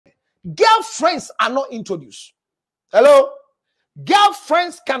Girlfriends are not introduced. Hello?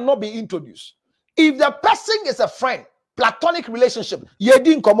 Girlfriends cannot be introduced. If the person is a friend, platonic relationship,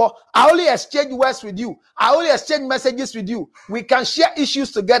 I only exchange words with you. I only exchange messages with you. We can share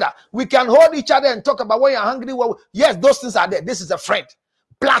issues together. We can hold each other and talk about when you're hungry. Well, yes, those things are there. This is a friend.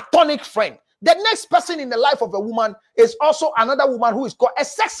 Platonic friend. The next person in the life of a woman is also another woman who is called a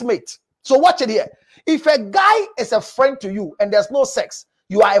sex mate. So watch it here. If a guy is a friend to you and there's no sex,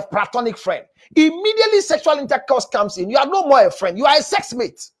 you are a platonic friend. Immediately sexual intercourse comes in. You are no more a friend. You are a sex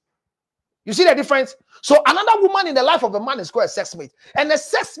mate. You see the difference? So another woman in the life of a man is called a sex mate. And a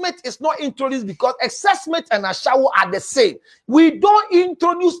sex mate is not introduced because a sex mate and a ashawo are the same. We don't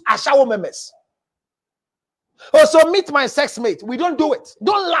introduce ashawo members. Oh, so meet my sex mate. We don't do it.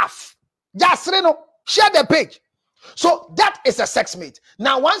 Don't laugh. Just share the page. So that is a sex mate.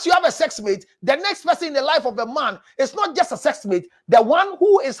 Now, once you have a sex mate, the next person in the life of a man is not just a sex mate. The one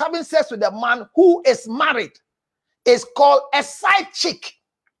who is having sex with a man who is married is called a side chick.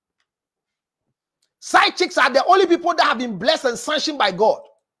 Side chicks are the only people that have been blessed and sanctioned by God.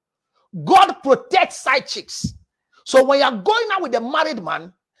 God protects side chicks. So when you're going out with a married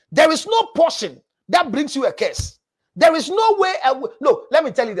man, there is no portion that brings you a curse. There is no way. No, let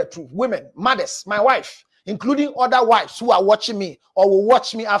me tell you the truth. Women, mothers, my wife, including other wives who are watching me or will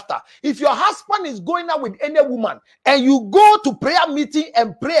watch me after. If your husband is going out with any woman and you go to prayer meeting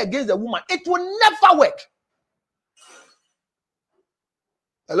and pray against the woman, it will never work.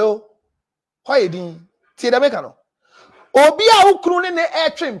 Hello? Why you doing? See the mechano? Obia ukrune ne air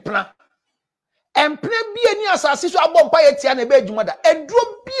train plan. And play be any assassin to a bomb by a tiana bed mother. And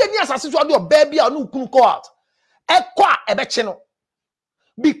drop be any assassin to a baby or no kun go out. Equa a betcheno.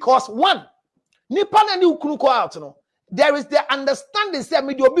 Because one, Nipan and you couldn't go out. No, there is the understanding say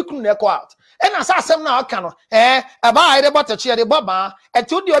me do be couldn't go out. And as I said now, cano about the butter chair the baba and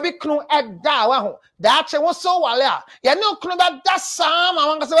to the big crew at that that was so well. You know, about that Sam. I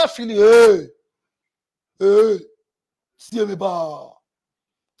want to feel see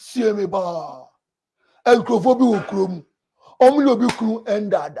me bar, and Crofobi Crum, only be crew and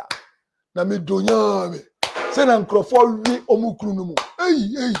dada. Na me do yame. Send and Crawford omukrunumu.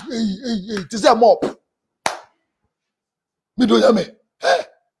 Hey, tis a mop. Me do yame.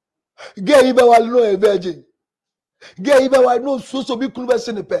 Gay iba wal no a virgin. Gay iba wal no so be kruba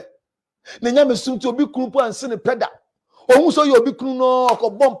sinipe. Nenyame sum to be krupa and sinipeda. Omu so you be kruno ko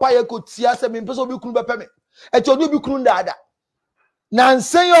bompa ye ko tia se me peso be kruba peme. E to do be krun dada. Na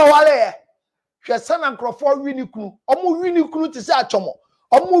nsen yo wale. Hwe Send and Crawford wini kru. Omu wini kru ti se achomo.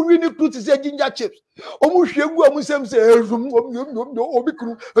 Omu wini kru ti se ginger chips. Omu hwegu omu sem se obi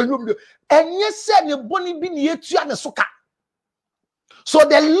kru enye se ne boni bi ne yetua ne soka. So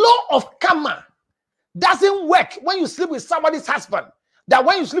the law of karma doesn't work when you sleep with somebody's husband. That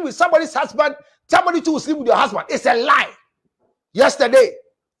when you sleep with somebody's husband, somebody too will sleep with your husband. It's a lie. Yesterday,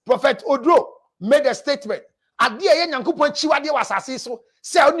 Prophet Odro made a statement. Adia ye nyankopon chiwade wasase so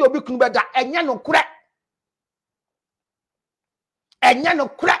se oni obi kru beda enye no kure. Enye no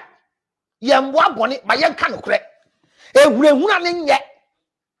kure. Yemwa boni ba yenka no kure. Ehurehuna ne nye.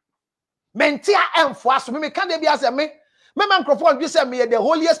 Mentia emfo aso me kan de bia se me man microphone bi se me the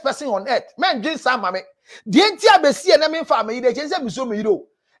holiest person on earth. Men dwen sam ma me. De entia besie na me fa me ide chen se mi so me yiro.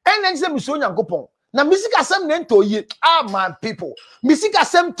 En se mi so nyankopon. Na misika sem ne nto ye. Ah man people. Misika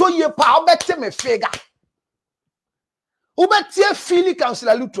sem to ye pa obete me fega. Ubetie fili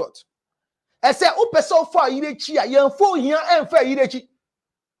councilor Lutrot. E se upeso fa yire chi a yenfo hia enfa yire chi.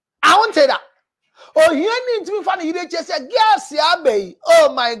 I won't say that. Oh, you need to be funny. You just say, "Yes, ya bay."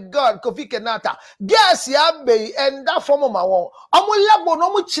 Oh my God, Kofi Kenata. Yes, ya bay, and that form of my own. Amulabo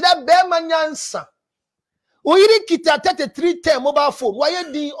no mu chira be manyansa. O yiri kita 3310 mobile phone. Why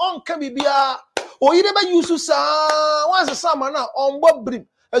you di on can be bia? O yiri ba use sa once sama na on bob brim.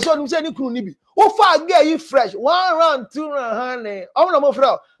 E so dum say ni kunu ni bi. O fa get you fresh. 1 round, 2 round, honey. Oh no mo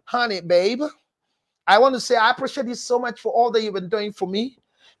fro. Honey, babe. I want to say I appreciate you so much for all that you've been doing for me.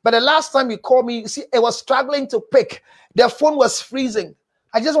 But the last time you called me, you see, it was struggling to pick. The phone was freezing.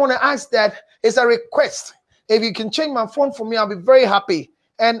 I just want to ask that it's a request. If you can change my phone for me, I'll be very happy.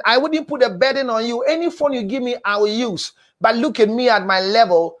 And I wouldn't put a burden on you. Any phone you give me, I will use. But look at me at my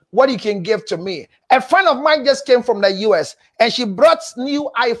level, what you can give to me. A friend of mine just came from the US and she brought new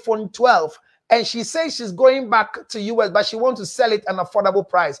iPhone 12. And she says she's going back to US, but she wants to sell it at an affordable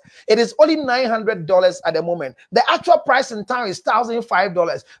price. It is only $900 at the moment. The actual price in town is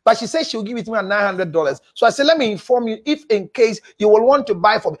 $1,005, but she says she'll give it to me at $900. So I said, let me inform you, if in case you will want to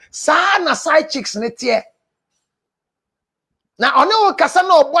buy for me. Sana side chicks netie. Now, I know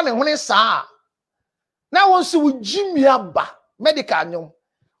Casano born and when it's sa. Now, once you Jimmy Abba, medical nyom.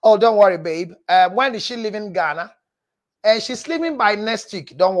 Oh, don't worry, babe. When is she leaving Ghana? And she's leaving by next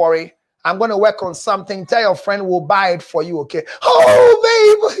week. Don't worry. I'm going to work on something. Tell your friend we'll buy it for you, okay? Oh,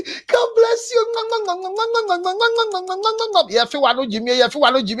 babe, God bless you. Yeah, if you want to Jimmy, if you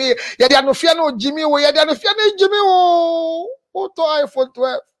want to Jimmy, yeah, no fear no Jimmy, yeah, no fear no Jimmy. Oh, to iPhone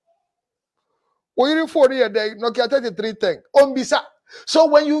 12. Oh, you for a day, Nokia 33 thing. Bisa. So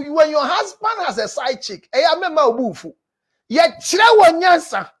when your husband has a side chick, I remember Wufu. Yeah, so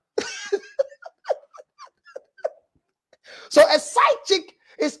a side chick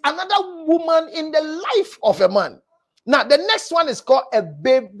is another woman in the life of a man. Now, the next one is called a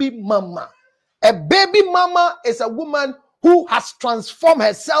baby mama. A baby mama is a woman who has transformed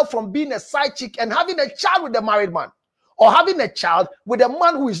herself from being a side chick and having a child with a married man, or having a child with a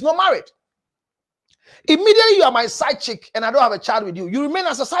man who is not married. Immediately you are my side chick and I don't have a child with you, you remain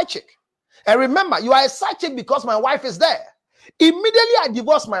as a side chick. And remember, you are a side chick because my wife is there. Immediately I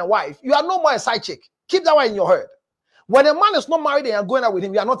divorce my wife, you are no more a side chick. Keep that one in your head. When a man is not married and you're going out with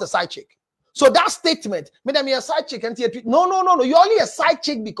him, you are not a side chick. So that statement, madam, you're a side chick. And no. You're only a side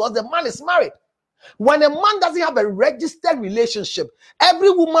chick because the man is married. When a man doesn't have a registered relationship, every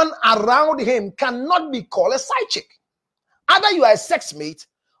woman around him cannot be called a side chick. Either you are a sex mate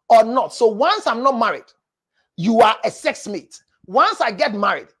or not. So once I'm not married, you are a sex mate. Once I get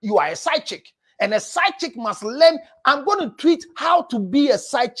married, you are a side chick. And a side chick must learn. I'm going to treat how to be a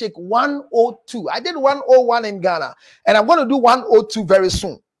side chick 102. I did 101 in Ghana. And I'm going to do 102 very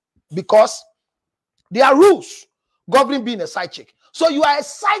soon. Because there are rules governing being a side chick. So you are a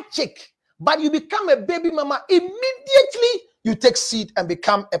side chick, but you become a baby mama. Immediately, you take seed and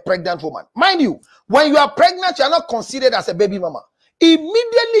become a pregnant woman. Mind you, when you are pregnant, you are not considered as a baby mama.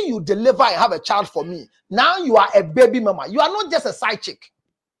 Immediately, you deliver and have a child for me. Now you are a baby mama. You are not just a side chick.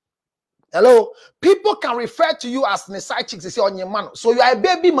 Hello, people can refer to you as the side chick. They say on your man. So you are a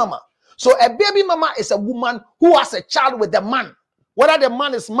baby mama. So a baby mama is a woman who has a child with the man. Whether the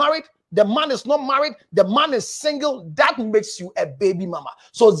man is married, the man is not married, the man is single, that makes you a baby mama.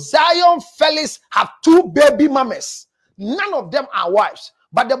 So Zion fellas have two baby mamas. None of them are wives.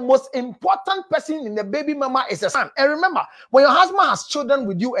 But the most important person in the baby mama is a son. And remember, when your husband has children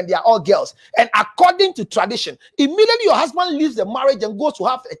with you and they are all girls, and according to tradition, immediately your husband leaves the marriage and goes to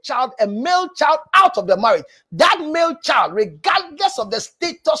have a child, a male child out of the marriage. That male child, regardless of the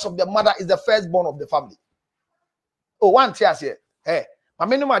status of the mother, is the firstborn of the family. Oh, one tears here. Hey, my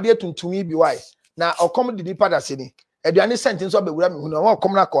minimum idea to me be why. Now, I'll come to the part of Sydney. And the only sentence of the woman who know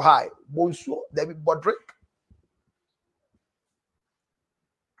come na high. Bonso, David Bodrick.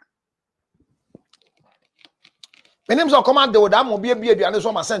 My name's on command. The dam will be a beard and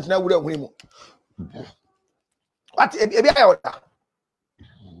so my sentinel would have him. What a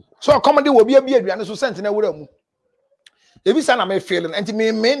so comedy will be a beard and so sentinel would have. If you say I may fail and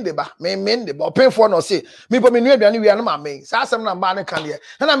me mend the but pay for no say me but me new aduane we are no ma me say asem na mba ne kan ye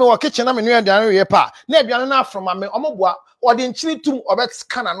na me wo kitchen na me new aduane we pa na aduane na from me omoboa o de nchiri tum obet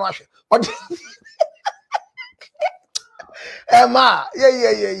scan no ahwe o de Emma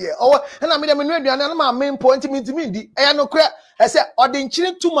yeah oh na me new aduane na ma me mpo ntimi di e no kra e say o de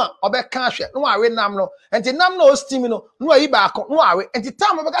nchiri tum a obet kan ahwe no awe nam no enti nam no steam no ayi ba akọ no awe enti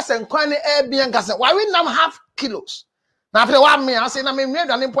tam obeka se nkwan ne e bia nka se wawe nam half kilos. Now, after 1 minute, I say, "Na me made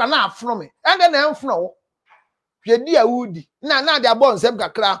an import now from me." And then I'm from. You dear Woody. Now they are born. Them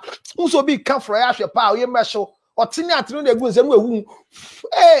kakra. Whoso be come for a power. You measure. Or tini atinu de gun. Them we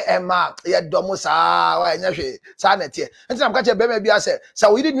Hey, Emma. Yeah, domo sa. Why nyashe? Sa neti. And then I'm catching baby. I say,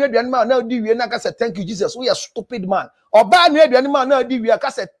 "So we didn't know the animal. Now do we? Na say thank you, Jesus. We are stupid man. Or bad know the animal. Now do we? I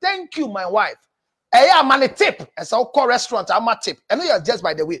say thank you, my wife. Hey, I'm on a tip. As I call restaurant, I'm a tip. And you are just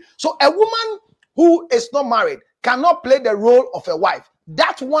by the way. So a woman who is not married cannot play the role of a wife.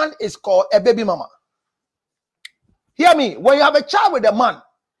 That one is called a baby mama. Hear me. When you have a child with a man,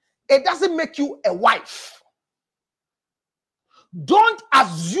 it doesn't make you a wife. Don't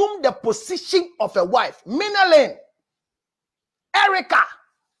assume the position of a wife. Minalyn, Erica,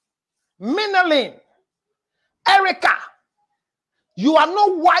 Minalyn, Erica, you are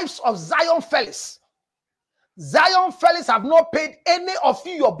not wives of Zion fellas. Zion fellas have not paid any of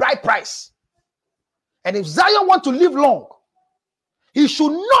you your bride price. And if Zion wants to live long, he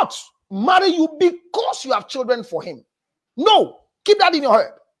should not marry you because you have children for him. No, keep that in your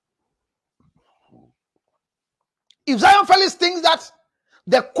head. If Zion fellas thinks that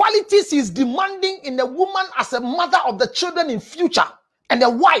the qualities he's demanding in a woman as a mother of the children in future and a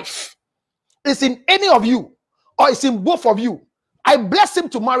wife is in any of you or is in both of you, I bless him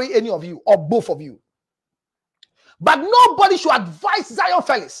to marry any of you or both of you. But nobody should advise Zion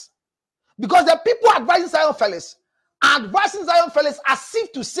fellas. Because the people advising Zion fellas advising Zion fellas as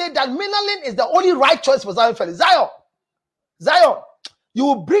if to say that Minalin is the only right choice for Zion fellas. Zion, you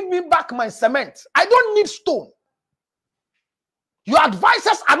will bring me back my cement. I don't need stone. Your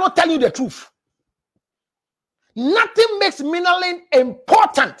advisors are not telling you the truth. Nothing makes Minalin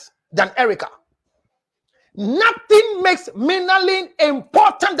important than Erica. Nothing makes Minalin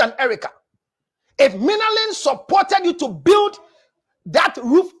important than Erica. If Minalin supported you to build that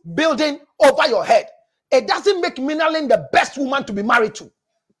roof building over your head, it doesn't make Minalin the best woman to be married to.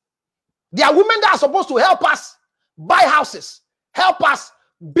 There are women that are supposed to help us buy houses, help us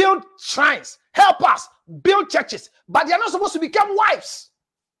build shrines, help us build churches, but they are not supposed to become wives.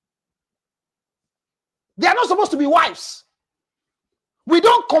 They are not supposed to be wives. We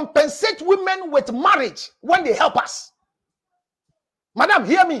don't compensate women with marriage when they help us. Madam,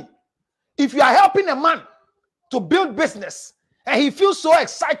 hear me. If you are helping a man to build business and he feels so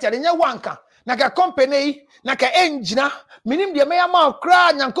excited in your wanka, naka company, naka engine, minim de me ama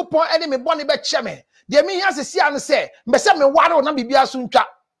kra nyankopon ene me bone be cheme. De me hiase sia ne se, mbese me ware na bibia so ntwa.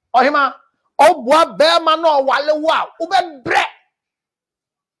 Ohima, oboa be ma no wale wa, wo be bre.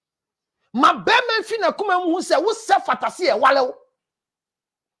 Ma be me fi na kuma mu se wo se fatase e wale wo.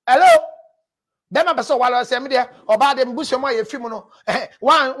 Hello? Bema beso wale se me de oba de mbuso mo ye film no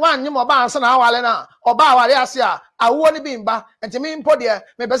wan nyim oba ansa na wale na oba wale ase a awo ni bimba enti me mpo de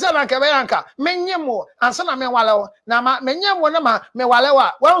me bese na nka be yanka me nyim ansa na me wale wo na ma me nyim na ma me wale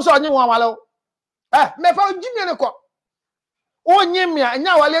wa wan so nyim wale wo me fa ojimi ne ko o nyim ya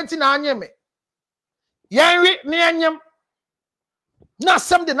nya wale enti na anyim me yanwi ne anyim na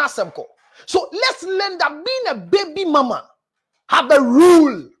sem de na sem ko. So let's learn that being a baby mama have a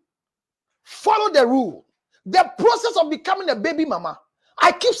rule. Follow the rule. The process of becoming a baby mama.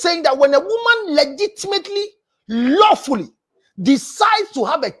 I keep saying that when a woman legitimately, lawfully decides to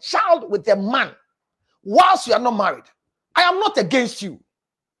have a child with a man whilst you are not married, I am not against you.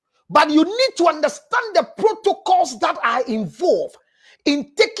 But you need to understand the protocols that are involved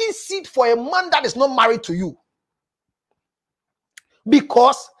in taking seed for a man that is not married to you.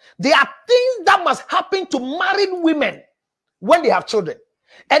 Because there are things that must happen to married women when they have children.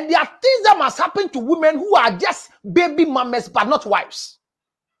 And there are things that must happen to women who are just baby mamas but not wives.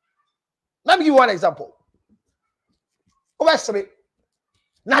 Let me give you one example. Over three.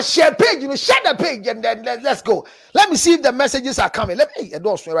 Now share page, share the page and then let's go. Let me see if the messages are coming. Let me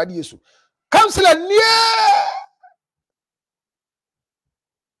endorse already. Counselor, yeah.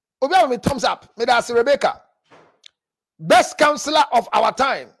 Obey me, thumbs up. May that's Rebecca. Best counselor of our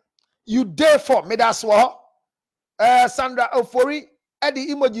time. You dare for me that's Sandra Ofori.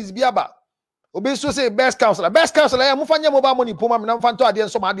 Eddie emojis biaba. Obi so say best counselor. Best counselor. Ya mufanya mobile money poma me na mfanto ade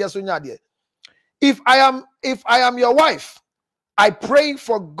so ma ade so nya ade. If I am your wife, I pray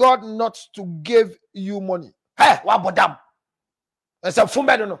for God not to give you money. Hey, wa bodam. Esa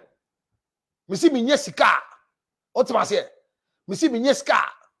fumbe no. Me si me nye sika. Otima se. Me si me nye sika.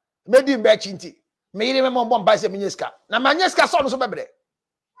 Me di mbe chinti. Me yire me mo mba se me nye sika. Na ma nye sika so no so bebre.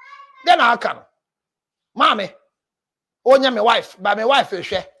 Den aka no. Mame Onya my wife, but my wife is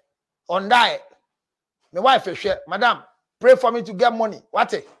share on diet. My wife is share, madam. Pray for me to get money.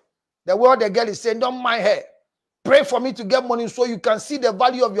 What it? The word the girl is saying, don't mind her. Pray for me to get money so you can see the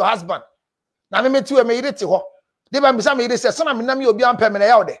value of your husband. Now me too, me irate ho. They be me say me irate say, son me na me obi ampe me na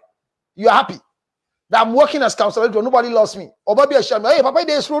ya there. You are happy that I'm working as counselor. Nobody loves me. Oba be ashamed. Hey, papa,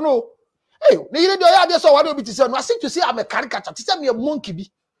 dey slow no. Hey, ne irate do ya dey so what obi ti say no. I seem to say I'm a caricature. Ti say me a monkey bi.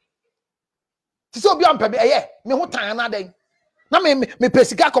 Tiso bi ampe me ho tan na den na me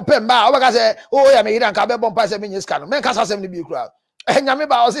pesika kopem ba o ka say oh ya me ira nka be bompa say me nyiska no me nka sasem ni bi kura nyame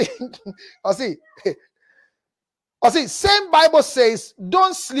ba o see same Bible says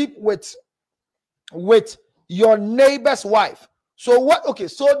don't sleep with your neighbor's wife. So what? Okay,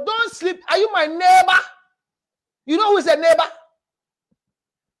 so don't sleep. Are you my neighbor? You know who is a neighbor?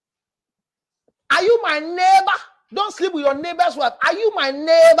 Are you my neighbor? Don't sleep with your neighbor's wife. Are you my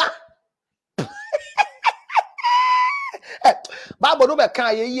neighbor? Bible no be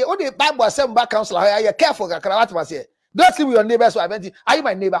kan ye o the Bible say mba counselor you careful kakra what was here. Don't sleep with your neighbor's wife. Are you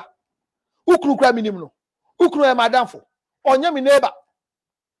my neighbor? Ukru kra minim no. Ukru e madam fo. Onye mi neighbor.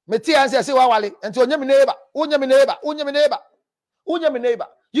 Me ti answer say wa wale. Enti onye mi neighbor. Onye mi neighbor. Onye mi neighbor. Onye mi neighbor.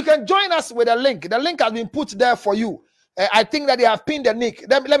 You can join us with a link. The link has been put there for you. I think that they have pinned the link.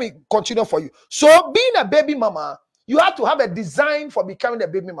 Let me continue for you. So being a baby mama, you have to have a design for becoming a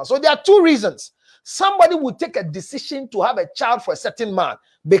baby mama. So there are two reasons. Somebody will take a decision to have a child for a certain man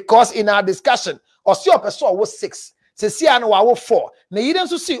because in our discussion, or see a person was 6, see an hour 4. Na you don't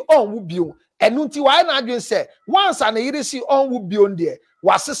see on will be and until I say once and you see on will be on there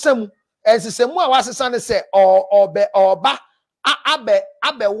was system ensisemu a wasesa ne se oba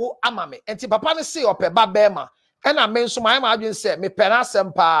abewo amame enti papa ne se opeba bema ena me nso my ma adwen se me pena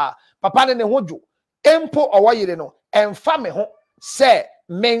asem pa papa ne hodwo empo owoyire no emfa me ho se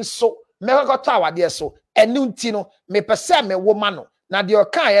me nso me kokota awade so enu nti no me pese me wo ma no na de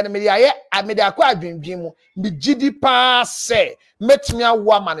okan ye no me de aye me de akwa adwendwen mu me gidi pa se metimi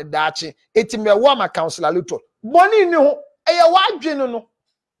awo ama ne daache eti me wo ama counselor luto boni ni ho eye wa adwen no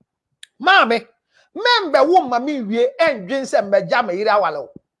maame membe wo ma me wie endwen se mbeja me yire awale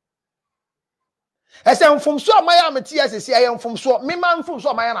ese mfumso amaya me tie asesi aye mfumso me ma mfumso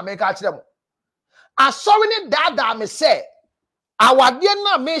amaya na me ka kire mo asori ni dada me se awade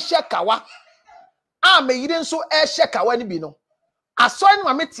na me hye kawa a me yire nso e hye kawa ni bi no asori ni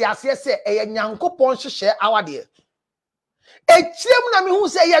ma me tie ase se eye nyankopon hye awade echirem na me hu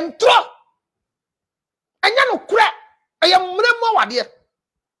se ye ntro enya no kure eye mremu awade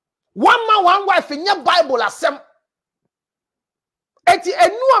one man one wife nya bible asem eti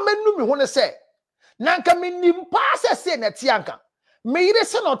enu amenu me hu ne se nanka me nimpa se na tie anka me yire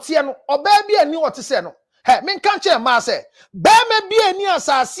se no tie no oba bi ani wote se no he me nka che ma se be me bi ani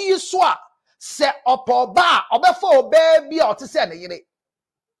asasi so a se opoba obefo oba bi wote se ne yire.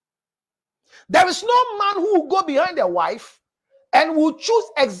 There is no man who will go behind a wife and will choose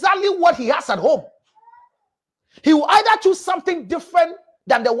exactly what he has at home. He will either choose something different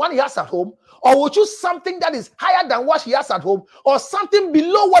than the one he has at home, or will choose something that is higher than what he has at home, or something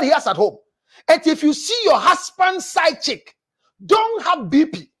below what he has at home. And if you see your husband's side chick, don't have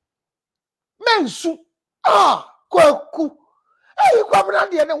BP. Mensu. Kwaku. Hey, kwabna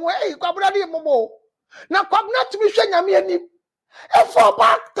de ne way, kwabna de momo. Na kwabna to be nyame ani. E for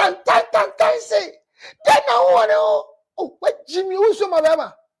back tan say. Then now one oh, what Jimmy who so my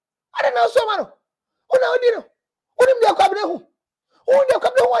mama. I don't know so man. Oh no, dino. Who be kwabna hu? Who de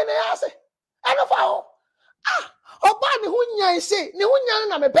kwabna hu na ase. I no fa. Oba ni hu nyan say, ni hu nyan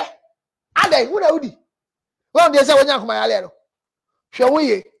na me pe. Ade hu na udi. Won dey say wonya koma yale no.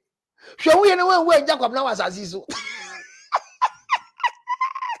 Hwe wuye ne wan Jacob na wasasi so.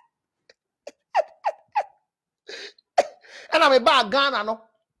 And I'm a bad Ghana no.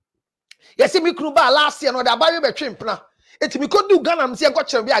 Yes, me kru ba last year no da ba we betwe mpna. Eti me kodu Ghana m se enko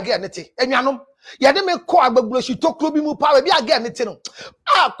chere bi aga nete. Enwanom. Ye de me ko agbagbulo shi tokro bi mu pa bi aga nete no.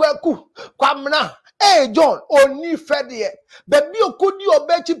 Kwaku kwamna. Hey John, oni fede baby okodi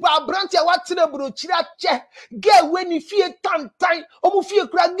obechi pa branch ya watire bro chira che ge we ni fie tantan omu fie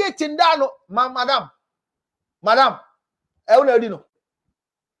kura gate nda no madam e una odi no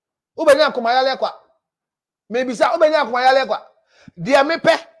ubenya akomayale kwa maybe sa ubenya akomayale kwa dia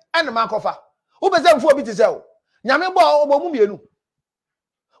mepe ene makofa ubeze mfu obi tise o nyame bo obomu mienu.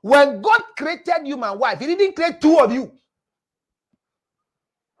 When God created you my wife, he didn't create two of you.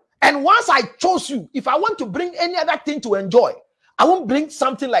 And once I chose you, if I want to bring any other thing to enjoy, I won't bring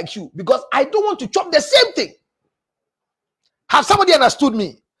something like you because I don't want to chop the same thing. Have somebody understood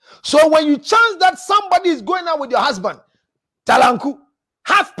me? So when you chance that somebody is going out with your husband, Talanku,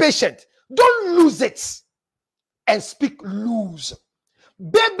 have patience. Don't lose it and speak lose.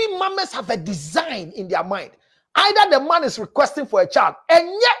 Baby mamas have a design in their mind. Either the man is requesting for a child, and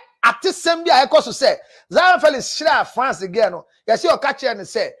yet at this same day, I also say, Zion Felix share France again. Yes, you're catching and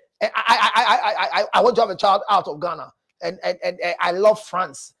say, I want to have a child out of Ghana, and I love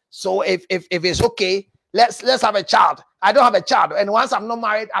France. So if it's okay, let's have a child. I don't have a child, and once I'm not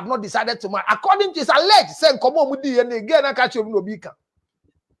married, I've not decided to marry. According to his alleged, saying come on with and again I catch you no bika.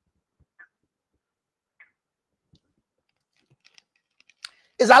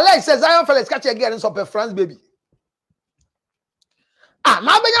 His alleged says Zion Felix catch you again in some France baby.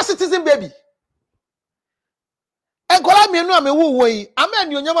 Now be citizen baby. And call me no me woo way.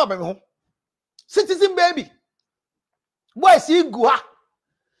 Amen you nyama be ho. Citizen baby. Boy see guha.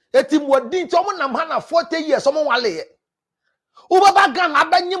 Etim wodi nti omo nam ha na 40 years omo wale. Uba ba Ghana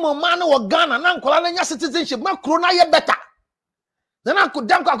abanyim man no Ghana na nkola na nya citizenship makro na ye better. Na ko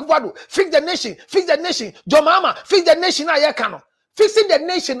dam ko akufado fix the nation. Your mama fix the nation na ye kano. Fixing the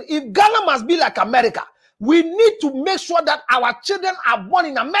nation, if Ghana must be like America, we need to make sure that our children are born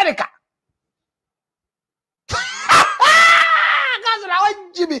in America. That's what I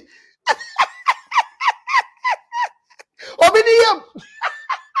want, Jimmy. Obedience.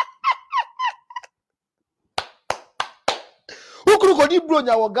 Who could go deep blow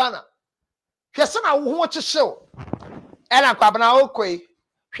your Ghana? Fiasana who want to show. And I come now, okay.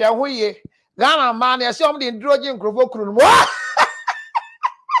 Fiahuye. Ghana man, I see him the androgen grovokrum.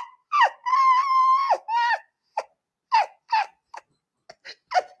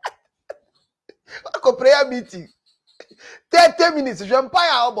 Prayer meeting 30 minutes.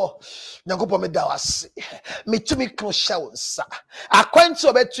 Vampire obo. Nyankopɔn me da wase me tumi kro hyɛ nsa akwanti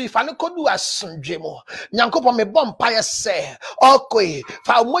obetu ifa ne kodu asomdwe mu Nyankopɔn me bɔ mpaeɛ sɛ okoi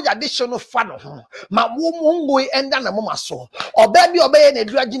fa moja de no fa no ho ma wo ngoi enda na moma so ɔbaa bi ɔbɛyɛ na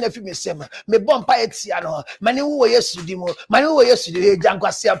adura gye na fi me sem me bɔ mpaeɛ tia no mane wo Yesu di mu mane wo Yesu di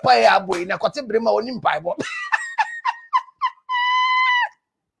jankwase mpaeɛ aboyi na kote brema oni mpaeɛ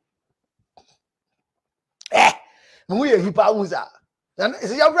we are hipa uza and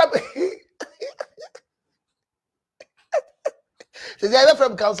is your says I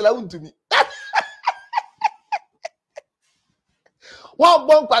from counselor to me one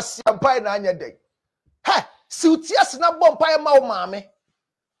bomb kwasi ampai na anya day ha si utias na bomb pa ma o maame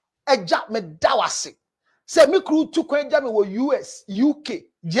eja me dawase say me crew tu kwan ja me wo US UK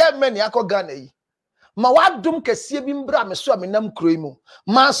Germany akọ Ghana yi ma wadum kese bi mbra me so me nam kro yi mu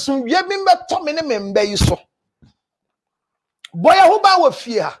ma so wie bi mbeto me ne me mba yi so boya ho ba wa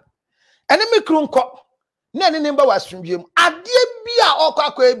fie ha ene me kru nko na ene ne ba wa asomdwem ade bia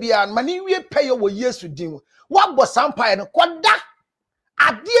okwa bia ma ne wie peye wo Yesu din wa bo sampa ne koda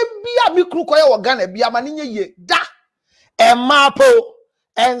ade bia me kru koye wo Ghana bia ma ne ye da e mapo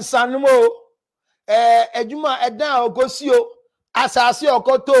ensanumo ejuma edan ogosio asase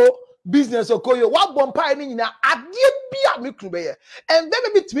okoto business okoyo wa bo mpa ne nyina ade bia me kru be ye and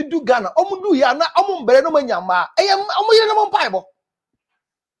then me timi do Ghana omudu ya na omumbere no manyama omuyire no mpa ibo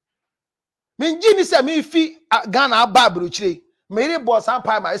me njini se me fi Ghana ababru chire me ire bo san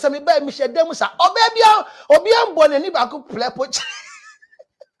pa ma se me ba me hyedam sa obi ambo ne ni ba ko plepo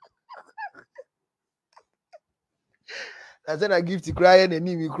I said I give to cry and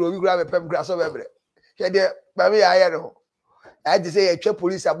ni mi kro grab a pem grass over bre hede ba me ya no I just say a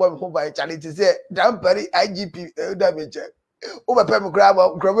police about me home by charity say damperi IGP da me che o ba pem grab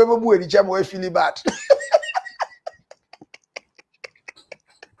me bu eni chem we feel bad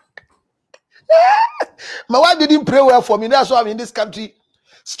my wife didn't pray well for me. That's why I'm in this country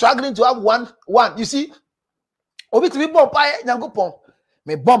struggling to have one. You see, obi to be bompire Nyankopon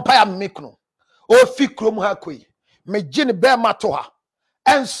me bompire make no o fi krom ha koi me gene be mato ha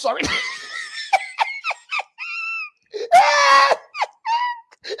and sorry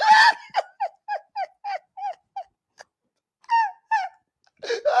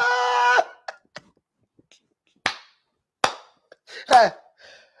hey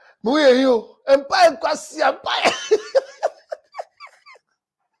we you empire kwasi empire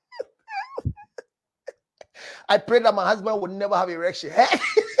I pray that my husband would never have erection.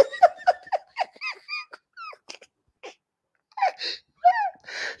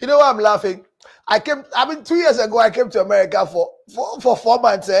 You know why I'm laughing? I mean 2 years ago, I came to America for 4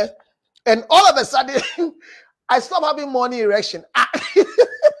 months, and all of a sudden, I stopped having morning erection.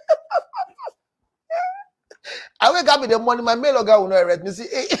 I wake up in the morning, my male organ will not erect me. See,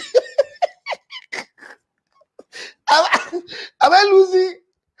 am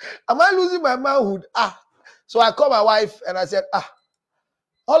I losing my manhood? So I called my wife and I said,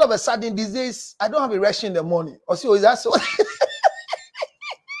 all of a sudden these days, I don't have erection in the morning. Or see, is that so?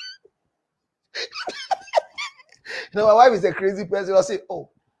 You know, my wife is a crazy person. I'll say, oh,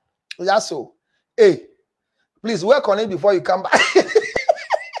 is that so? Hey, please work on it before you come back.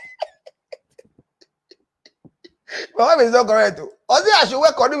 My wife is not correct. I say I should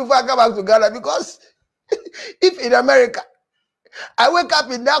work on it before I come back to Ghana because if in America, I wake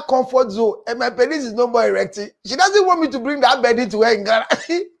up in that comfort zone and my penis is no more erecting. She doesn't want me to bring that bed into her in Ghana.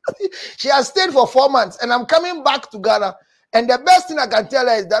 She has stayed for 4 months and I'm coming back to Ghana. And the best thing I can tell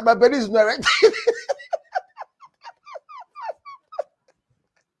her is that my penis is not erecting.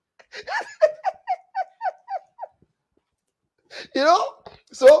 You know?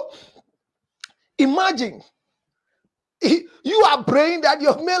 So, imagine. You are praying that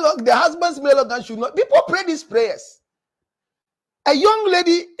your the husband's male organ should not. People pray these prayers. A young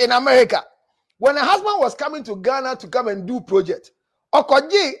lady in America, when her husband was coming to Ghana to come and do project,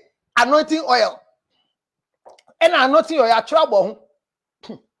 okoji anointing oil. And anointing oil trouble.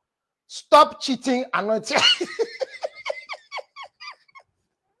 Stop cheating anointing.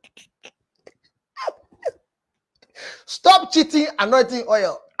 Stop cheating anointing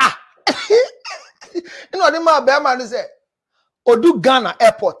oil. You know, the man say, Odu Ghana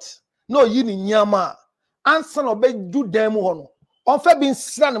airport. No, you ni nyama. Answer no be do demo hono. On fe bin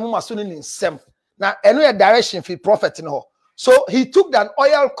sran mo maso ni nsem. Na eno ye direction fi prophet in ho. So he took an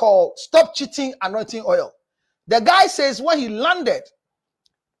oil called Stop Cheating Anointing Oil. The guy says when he landed,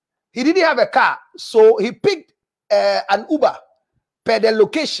 he didn't have a car. So he picked an Uber per the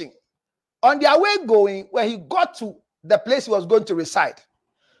location. On their way going, when he got to the place he was going to reside,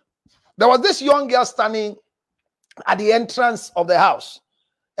 there was this young girl standing at the entrance of the house.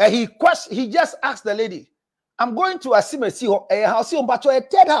 He just asked the lady, I'm going to Asimesi house on but a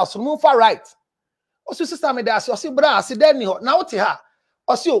third house, move far right. Also, sister me there, so see, bra, see, then now to her.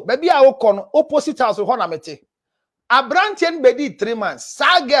 Also, baby, I will come opposite house of Honamete. A branch bedi 3 months.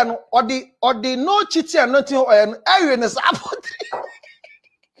 Sagan or the no chitty and nothing or an airness apple.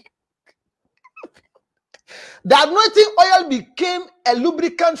 The anointing oil became a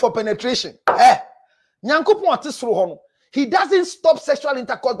lubricant for penetration. He doesn't stop sexual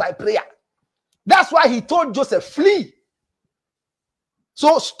intercourse by prayer. That's why he told Joseph, flee.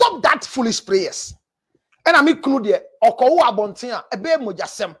 So stop that foolish prayers. And I make clue there, Okowu abontia, ebe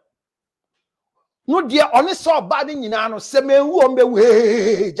mojasem. No dear, only saw bad in Yinano, Semewu ombe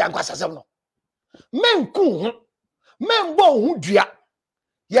Jankwasasem no. Men ku, men bo dia.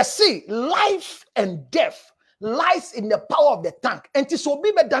 You see, life and death lies in the power of the tongue. And to so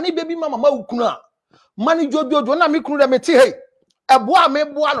be dani baby mama ukuna. Mani jojo na mi kunu de meti hey. Eboa me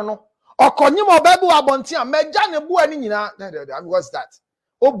boa no. Okonyi mo bebu abontia, meja ne boa ni nyina. What's that?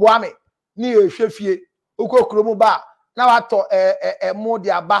 O boa me ni ehwefie. Okokromu ba na wato mo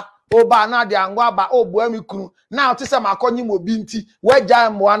de aba. O ba na de angwa ba o boa mi kunu. Na o te se makonyi mo bi nti, weja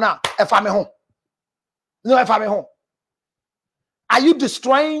mo na efa me ho. No efa me ho. Are you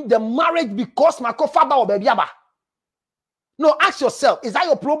destroying the marriage because makofaba or baby aba? No, ask yourself, is that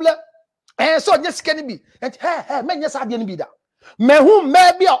your problem? And so just can it be? And hey, man, yes, I didn't be that. Me who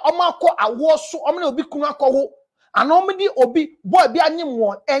maybe a omako awo so omne obi kunu akwo and omedi obi boy bi anyim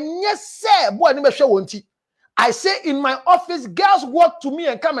won and yes sir boy ni be hwe wonti. I say in my office, girls walk to me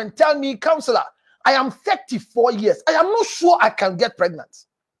and come and tell me, counselor, I am 34 years. I am not sure I can get pregnant.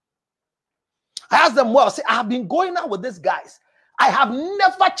 I ask them, well, say, I have been going out with these guys. I have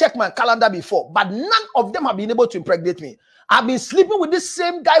never checked my calendar before, but none of them have been able to impregnate me. I've been sleeping with this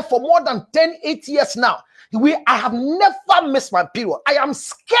same guy for more than 8 years now. I have never missed my period. I am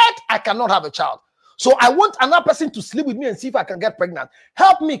scared I cannot have a child. So I want another person to sleep with me and see if I can get pregnant.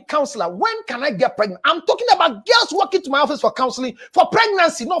 Help me, counselor. When can I get pregnant? I'm talking about girls walking to my office for counseling for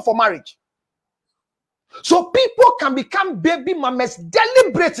pregnancy, not for marriage. So people can become baby mamas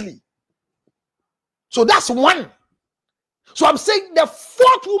deliberately. So that's one. So I'm saying the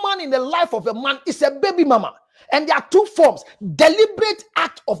fourth woman in the life of a man is a baby mama. And there are two forms. Deliberate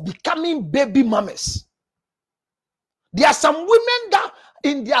act of becoming baby mamas. There are some women that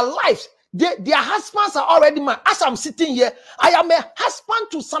in their lives, their husbands are already married. As I'm sitting here, I am a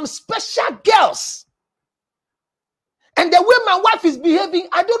husband to some special girls. And the way my wife is behaving,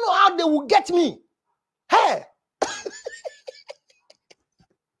 I don't know how they will get me. Hey.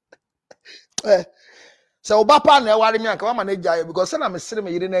 So Papa na worry me anka manage because I'm sitting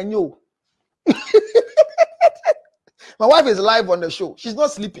me na nyo. My wife is live on the show. She's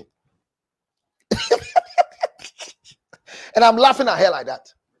not sleeping. And I'm laughing at her like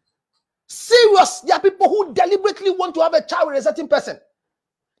that. Serious. There are people who deliberately want to have a child with a certain person.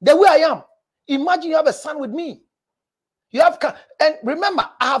 The way I am. Imagine you have a son with me. You have, and remember,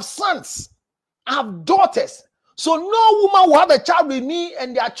 I have sons. I have daughters. So no woman will have a child with me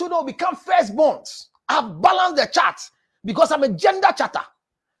and their children will become firstborns. I've balanced the chart because I'm a gender chatter.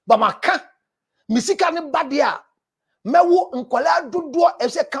 But my can't. Misika ne badia. Mewo nkwala dodo e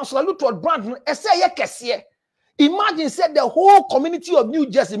say councilor Lutward brand e say ye kese. Imagine said the whole community of New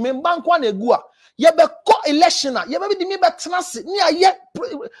Jersey member nkwa na egua. Ye be ko election na ye be di me betena se ni aye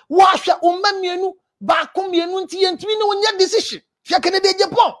wo ahwe omamienu ba komienu nti ye ntimi ne wonya decision. Fia Kennedy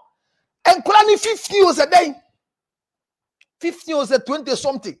Japan. Enkwala ni 50 years a day. 50 years 20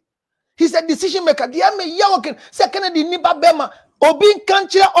 something. He's a decision maker. Dia me ya woken say Kennedy ni ba bema obi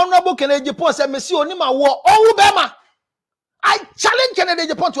kanchira honorable Kennedy Japan say mesi onima wo owu bema. I challenge Kennedy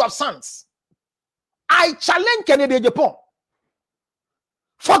Japan to have sons. I challenge Kennedy Japan.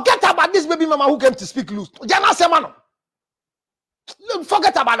 Forget about this baby mama who came to speak loose. Forget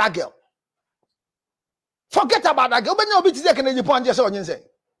about that girl. Forget about that girl. Kennedy Japan just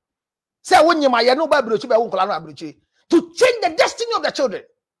say when you my no Bible to change the destiny of the children.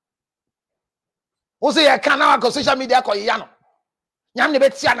 Who say I can't go social media call Yano. Yan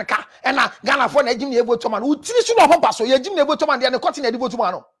nebet ka and Ghana for a Jimmy Evo Toman who teach no pampas so Jimmy Evo Toman and the continent Evo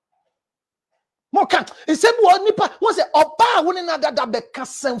Tomano. More can't. It said one nipa was a oba one another that be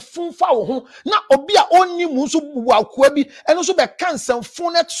cancer fun fa ho na obia oni musu wa kwabi and also be cancer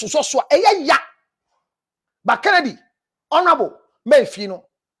fun net so ya. But Kennedy, honorable, Mayfino,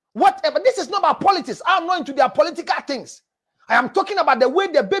 whatever. This is not about politics. I'm not into their political things. I am talking about the way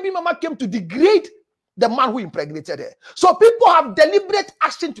the baby mama came to degrade the man who impregnated her. So people have deliberate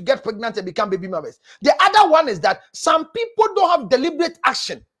action to get pregnant and become baby mamas. The other one is that some people don't have deliberate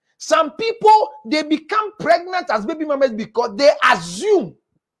action. Some people, they become pregnant as baby mamas because they assume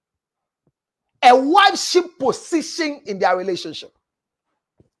a wifeship position in their relationship.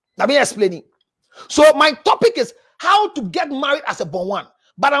 Let me explain it. So my topic is how to get married as a born one.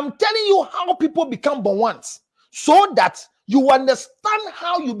 But I'm telling you how people become born ones so that you understand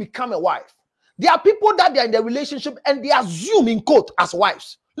how you become a wife. There are people that they're in the relationship and they assume in quote as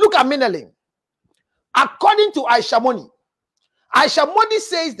wives. Look at Minaling. According to Aisha Moni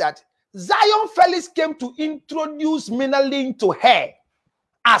says that Zion Felix came to introduce Minaling to her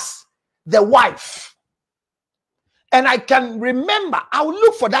as the wife. And I can remember, I will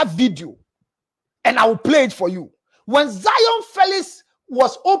look for that video and I will play it for you. When Zion Felix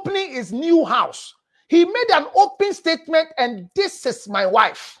was opening his new house, he made an open statement, and this is my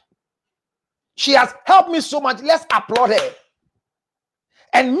wife. She has helped me so much. Let's applaud her.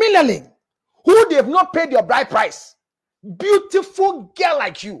 And Minaling, who they've not paid your bride price, beautiful girl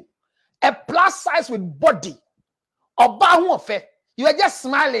like you, a plus size with body, you are just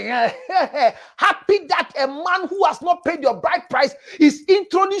smiling, happy that a man who has not paid your bride price is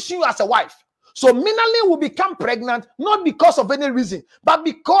introducing you as a wife. So Minaling will become pregnant not because of any reason, but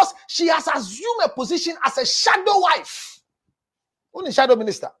because she has assumed a position as a shadow wife. Only shadow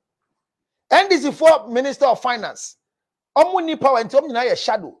minister. NDC4 Minister of Finance. Omuni power and a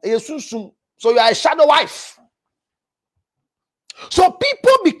shadow. So you are a shadow wife. So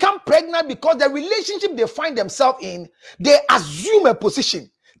people become pregnant because the relationship they find themselves in, they assume a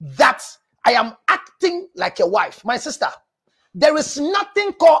position that I am acting like a wife. My sister, there is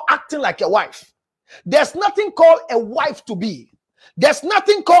nothing called acting like a wife. There's nothing called a wife to be. There's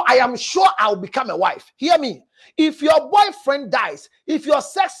nothing called I am sure I'll become a wife. Hear me. If your boyfriend dies, if your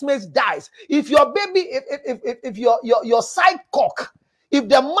sex mate dies, if your baby, if your side cock, if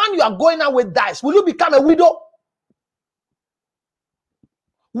the man you are going out with dies, will you become a widow?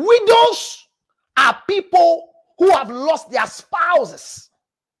 Widows are people who have lost their spouses.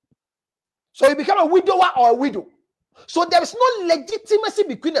 So you become a widower or a widow. So there is no legitimacy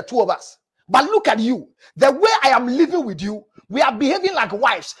between the two of us. But look at you. The way I am living with you, we are behaving like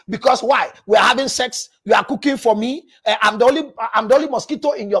wives. Because why? We are having sex. You are cooking for me. I'm the only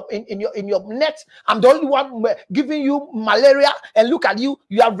mosquito in your net. I'm the only one giving you malaria. And look at you.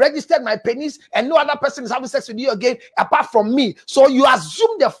 You have registered my penis, and no other person is having sex with you again apart from me. So you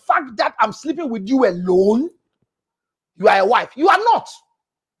assume the fact that I'm sleeping with you alone. You are a wife. You are not.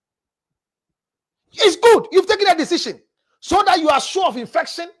 It's good. You've taken a decision so that you are sure of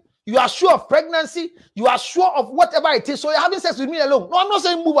infection. You are sure of pregnancy. You are sure of whatever it is. So you're having sex with me alone. No, I'm not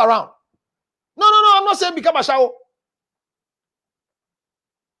saying move around. No. I'm not saying become a shower.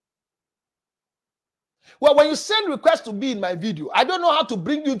 Well, when you send requests to be in my video, I don't know how to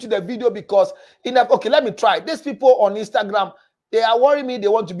bring you into the video because okay, let me try. These people on Instagram, they are worrying me. They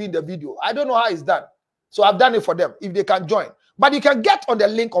want to be in the video. I don't know how it's done. So I've done it for them if they can join. But you can get on the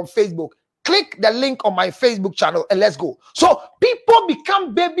link on Facebook. Click the link on my Facebook channel and let's go. So people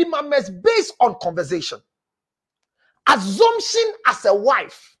become baby mamas based on conversation. Assumption as a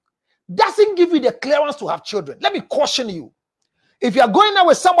wife doesn't give you the clearance to have children. Let me caution you. If you are going out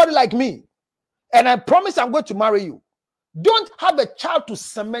with somebody like me, and I promise I'm going to marry you, don't have a child to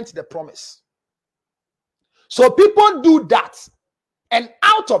cement the promise. So people do that. And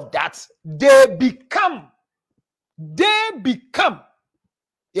out of that, they become.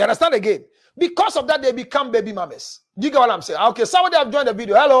 You understand again? Because of that, they become baby mamas. Do you get what I'm saying? Okay, somebody have joined the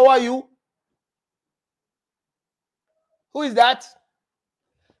video. Hello, how are you? Who is that?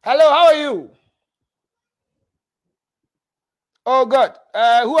 Hello, how are you? Oh, God.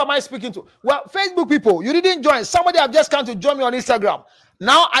 Who am I speaking to? Well, Facebook people, you didn't join. Somebody have just come to join me on Instagram.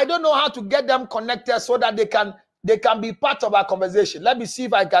 Now, I don't know how to get them connected so that they can be part of our conversation. Let me see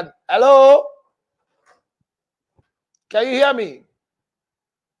if I can. Hello? Can you hear me?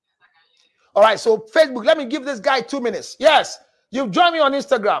 All right, so Facebook, let me give this guy 2 minutes. Yes, you've joined me on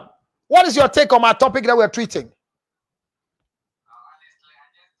Instagram. What is your take on my topic that we're treating?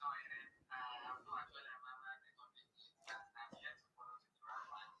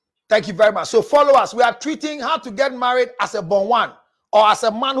 Thank you very much. So follow us. We are treating how to get married as a born one or as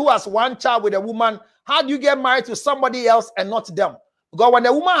a man who has one child with a woman. How do you get married to somebody else and not them? Because when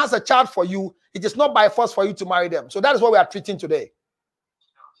a woman has a child for you, it is not by force for you to marry them. So that is what we are treating today.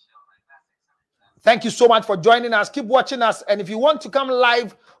 Thank you so much for joining us. Keep watching us. And if you want to come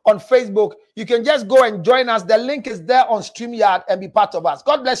live on Facebook, you can just go and join us. The link is there on StreamYard and be part of us.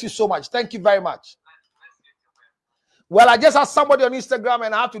 God bless you so much. Thank you very much. Well, I just asked somebody on Instagram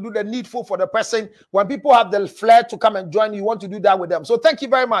and I have to do the needful for the person. When people have the flair to come and join, you want to do that with them. So thank you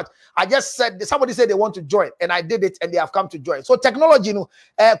very much. I just said, somebody said they want to join and I did it and they have come to join. So technology, you know,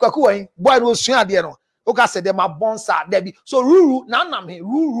 boy, okay, said them are bonsa, Debbie. So Ruru, Nanam he,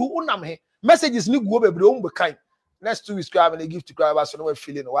 Ruru, Unam he. Messages ni go bebre o kind. Next 2 weeks crab and they give to crab so no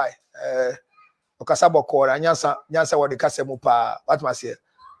feeling why. Okasabo call nyansa what the kasemu pa what must say.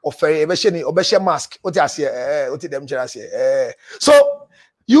 Obeshe mask. What I say what them say. So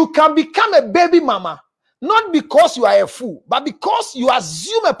you can become a baby mama not because you are a fool, but because you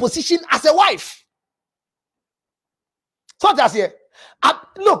assume a position as a wife. So that's here.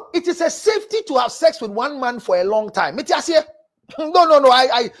 Look, it is a safety to have sex with one man for a long time. It is here. No.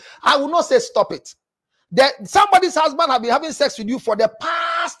 I will not say stop it. That somebody's husband have been having sex with you for the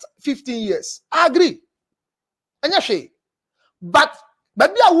past 15 years. I agree. And yes, but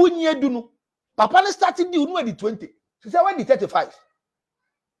baby, I wouldn't do no. Papa started you when the 20. She said when the 35.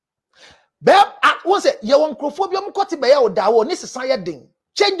 Babe, I was it. You want crophobia? I'm cutting by your dawo. This is a ding.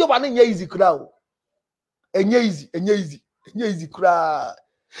 Change over and easy crowd. And easy crowd.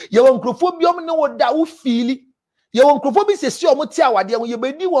 You want crophobia? No what dawo feel. You want crophobia? Say you almost tell what you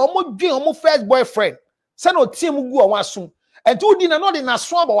be doing. Almost doing almost first boyfriend. Send no team go on soon. And two dinner not in a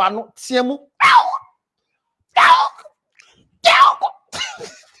swamp or one team.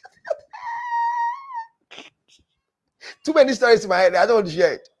 Too many stories in my head. I don't want to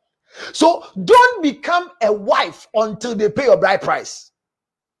share it. So don't become a wife until they pay your bride price.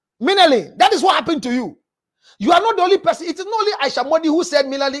 Minali, that is what happened to you. You are not the only person. It is not only Aisha Modi who said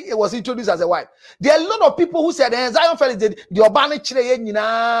Minali was introduced as a wife. There are a lot of people who said Zion Felix did the Obama Chile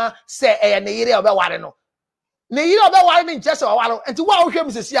Nina say ne yire obe ware no. Ne yire obe ware ni nche se wawaro. Enti wa ohwe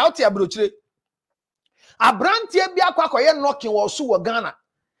mi sesi out ya brochire. Abrantie bi akwa koye knocking wo so wo Ghana.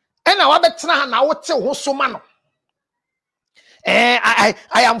 E na wa betena ha na wo te ho so ma no. I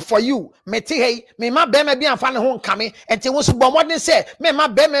am for you. Me ti hey, me ma be me bi anfa ne ho nka me. Enti wo so bo modern say, me ma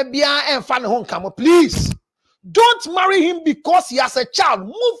be me bi anfa ne ho nka mo. Please, don't marry him because he has a child.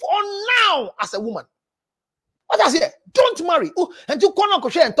 Move on now as a woman. What does it? Don't marry. Oh, and you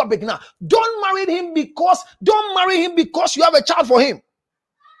can't share a topic now. Don't marry him because you have a child for him.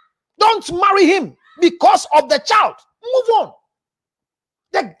 Don't marry him because of the child. Move on.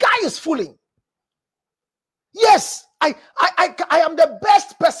 The guy is fooling. Yes, I am the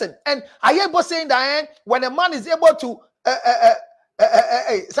best person, and I hear both saying that when a man is able to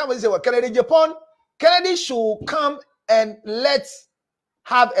somebody say, well, Kennedy should come and let's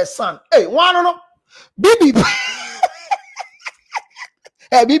have a son. Hey, no, Bibi.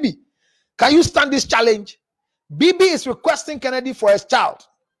 Hey, Bibi, can you stand this challenge? Bibi is requesting Kennedy for his child.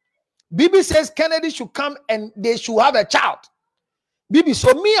 Bibi says Kennedy should come and they should have a child. Bibi,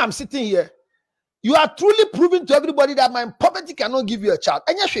 so me, I'm sitting here. You are truly proving to everybody that my poverty cannot give you a child.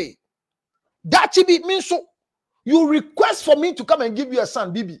 And yes, that means so. You request for me to come and give you a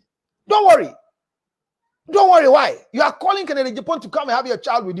son, Bibi. Don't worry. Don't worry. Why? You are calling Kennedy Japan to come and have your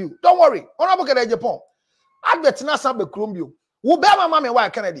child with you. Don't worry. Honorable Kennedy Japan. Why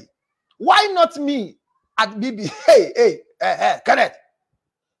Kennedy? Why not me at Bibi? Hey, Kenneth.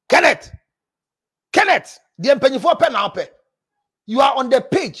 You are on the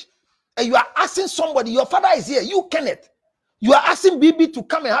page and you are asking somebody, your father is here, you Kenneth. You are asking Bibi to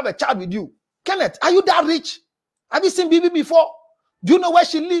come and have a child with you. Kenneth, are you that rich? Have you seen Bibi before? Do you know where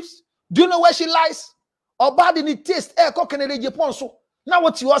she lives? Do you know where she lies? Or bad in the taste? Kennedy Japan. So now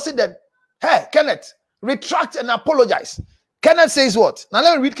what you are saying then? Hey, Kenneth, retract and apologize. Kenneth says what? Now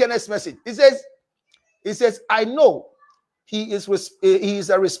let me read Kenneth's message. He says, I know he is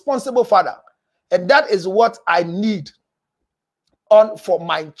a responsible father, and that is what I need on for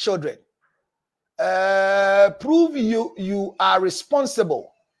my children. Prove you are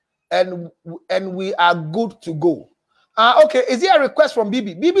responsible, and we are good to go. Okay, is there a request from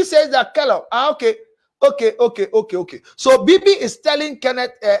Bibi? Bibi says that Kellogg. Okay. So Bibi is telling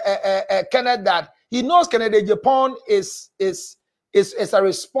Kenneth Kenneth that he knows Kennedy Japan is a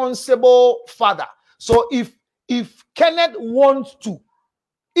responsible father. So if Kenneth wants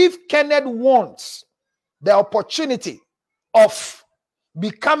the opportunity of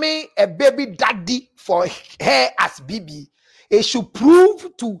becoming a baby daddy for her as Bibi, it should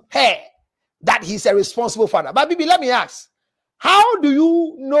prove to her that he's a responsible father. But Bibi, let me ask, how do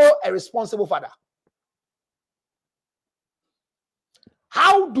you know a responsible father?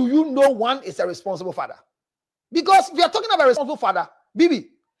 How do you know one is a responsible father? Because if you're talking about a responsible father, Bibi,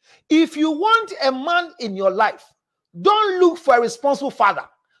 if you want a man in your life, don't look for a responsible father.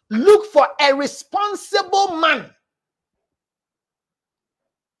 Look for a responsible man.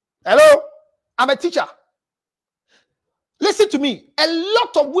 Hello? I'm a teacher. Listen to me. A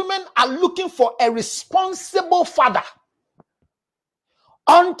lot of women are looking for a responsible father.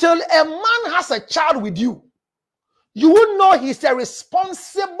 Until a man has a child with you, you will know he's a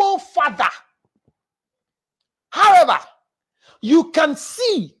responsible father. However, you can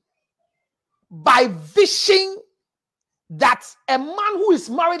see by vision that a man who is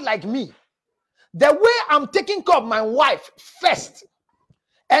married like me, the way I'm taking care of my wife first,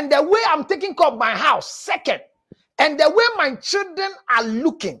 and the way I'm taking care of my house second, and the way my children are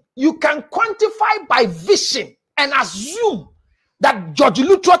looking, you can quantify by vision and assume that George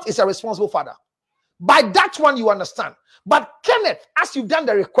Lutrot is a responsible father. By that one, you understand. But Kenneth, as you've done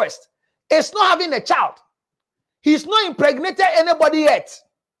the request, is not having a child. He's not impregnated anybody yet.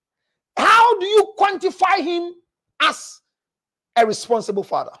 How do you quantify him as a responsible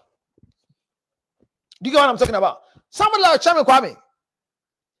father? Do you get what I'm talking about? Somebody like Chame Kwame,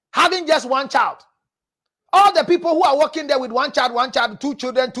 having just one child. All the people who are working there with one child, two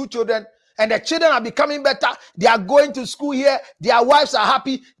children, and the children are becoming better. They are going to school here. Their wives are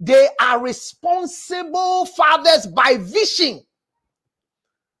happy. They are responsible fathers by vision.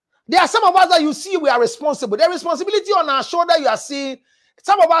 There are some of us that you see we are responsible. The responsibility on our shoulder you are seeing,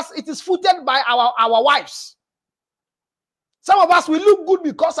 some of us, it is footed by our wives. Some of us, we look good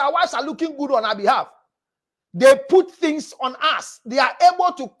because our wives are looking good on our behalf. They put things on us. They are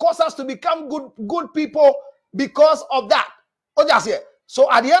able to cause us to become good people because of that. Oh, just here. So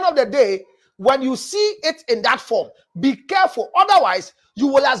at the end of the day, when you see it in that form, be careful. Otherwise, you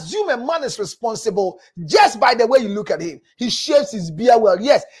will assume a man is responsible just by the way you look at him. He shaves his beard well.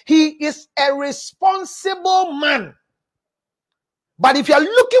 Yes, he is a responsible man. But if you're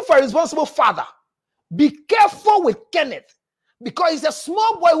looking for a responsible father, be careful with Kenneth, because he's a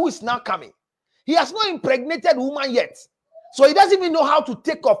small boy who is now coming. He has not impregnated woman yet. So he doesn't even know how to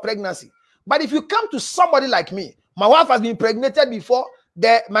take off pregnancy. But if you come to somebody like me, my wife has been impregnated before.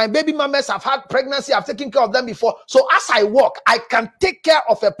 My baby mamas have had pregnancy. I've taken care of them before. So as I walk, I can take care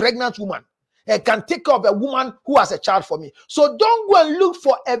of a pregnant woman. I can take care of a woman who has a child for me. So don't go and look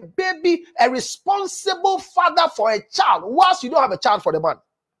for a baby, a responsible father for a child, whilst you don't have a child for the man.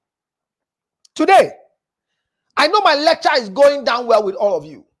 Today, I know my lecture is going down well with all of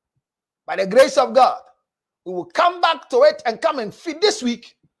you. By the grace of God, we will come back to it and come and feed this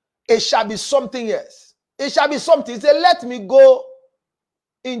week. It shall be something else. It shall be something. Say, let me go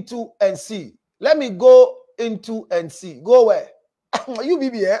into and see. Let me go into and see. Go where? You be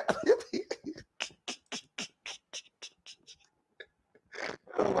here.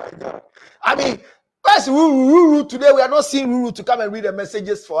 Oh my God. I mean, first, today we are not seeing Ruru to come and read the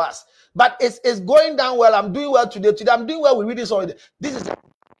messages for us. But it's going down well. I'm doing well today. Today I'm doing well with reading something. This is a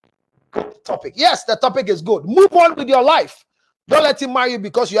good topic. Yes, the topic is good. Move on with your life. Don't let him marry you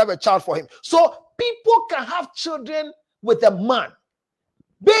because you have a child for him. So people can have children with a man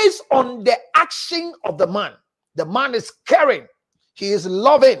based on the action of the man. The man is caring. He is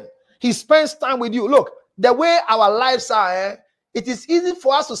loving. He spends time with you. Look, the way our lives are, it is easy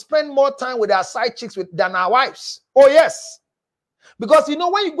for us to spend more time with our side chicks than our wives. Oh, yes. Because, you know,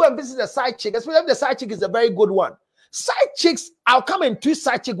 when you go and visit a side chick, especially if the side chick is a very good one, side chicks, I'll come and twist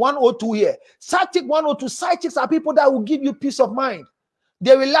side chick 102 here. Side chick 102, side chicks are people that will give you peace of mind.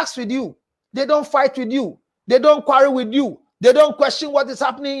 They relax with you. They don't fight with you. They don't quarrel with you. They don't question what is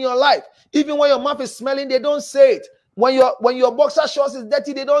happening in your life. Even when your mouth is smelling, they don't say it. When your boxer shorts is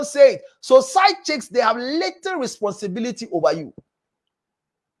dirty, they don't say it. So side chicks, they have little responsibility over you.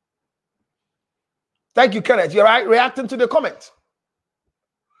 Thank you, Kenneth. You're right, reacting to the comment.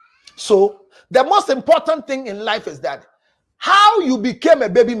 So the most important thing in life is that how you became a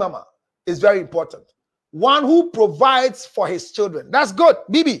baby mama is very important. One who provides for his children. That's good,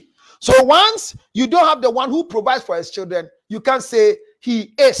 Bibi. So once you don't have the one who provides for his children, you can say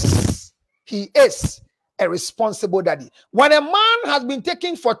he is a responsible daddy. When a man has been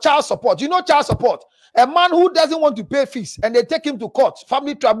taken for child support, you know child support, a man who doesn't want to pay fees and they take him to court,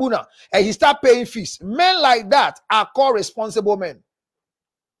 family tribunal, and he start paying fees. Men like that are called responsible men.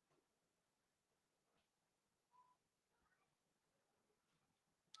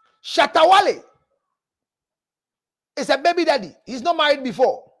 Shatawale is a baby daddy. He's not married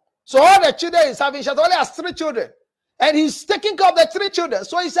before. So all the children he's having, Shatawale has 3 children. And he's taking care of the 3 children.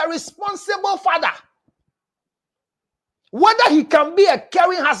 So he's a responsible father. Whether he can be a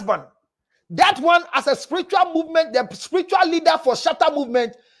caring husband, that one as a spiritual movement, the spiritual leader for Shatta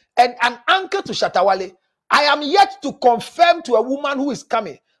movement and an anchor to Shatawale, I am yet to confirm to a woman who is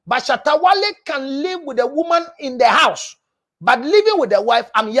coming. But Shatawale can live with a woman in the house. But living with a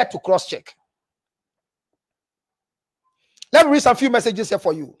wife, I'm yet to cross-check. Let me read some few messages here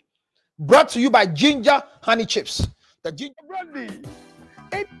for you. Brought to you by Ginger Honey Chips. The ginger brandy.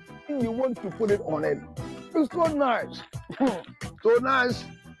 Anything you want to put it on it. It's so nice. So nice.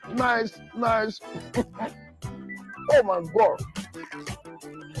 Nice. Oh my God.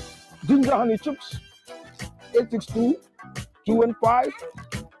 Ginger Honey Chips.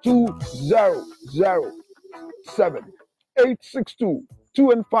 862-215-2 2007 862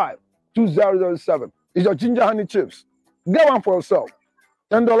 215 2007. It's your ginger honey chips. Get one for yourself.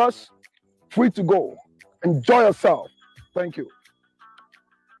 $10, free to go. Enjoy yourself. Thank you.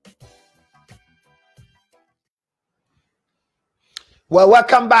 Well,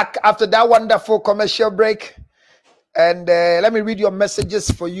 welcome back after that wonderful commercial break. And let me read your messages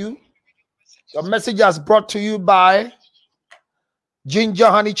for you. Your message is brought to you by Ginger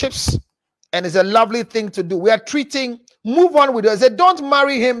Honey Chips. And it's a lovely thing to do. We are treating, move on with it. I said, don't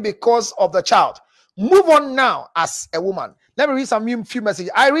marry him because of the child. Move on now as a woman. Let me read some few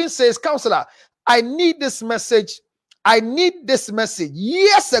messages. Irene says, Counselor, I need this message. I need this message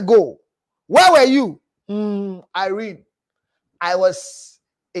years ago. Where were you? Irene, I was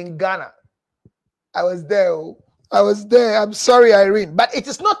in Ghana. I was there. I was there. I'm sorry, Irene. But it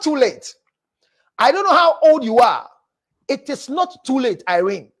is not too late. I don't know how old you are. It is not too late,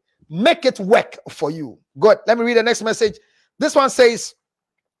 Irene. Make it work for you. Good. Let me read the next message. This one says,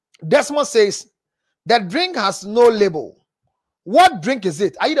 Desmond says, the drink has no label. What drink is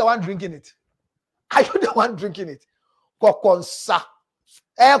it? Are you the one drinking it? Are you the one drinking it? Kokonsa.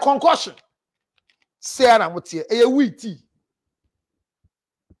 Concussion. Sarah Mutie. Wheat tea.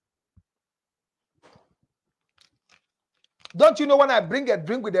 Don't you know when I bring a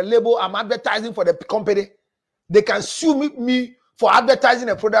drink with a label, I'm advertising for the company? They can sue me for advertising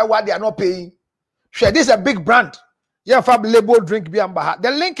a product while they are not paying. Sure, this is a big brand. Yeah, fab label drink.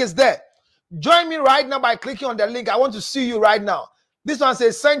 The link is there. Join me right now by clicking on the link. I want to see you right now. This one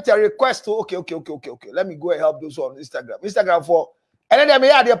says send a request to okay. Let me go and help those on Instagram. Instagram for and then they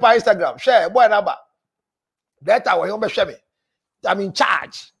may add Instagram. Share boy number. That I will share me. I'm in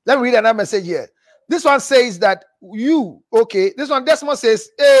charge. Let me read another message here. This one says that you okay. This one Desmond says,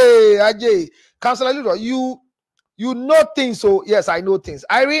 hey Ajay, Counselor Ludo, you know things. So yes, I know things.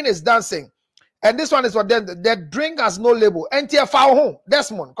 Irene is dancing. And this one is for them. The drink has no label. NTF home.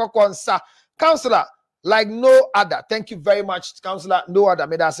 Desmond, Kokonsa. Counselor, like no other. Thank you very much, Counselor. No other.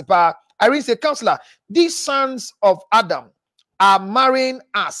 Medasipa. Irene said, Counselor, these sons of Adam are marrying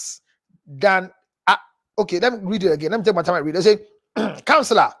us. Okay, let me read it again. Let me take my time and read it. They say,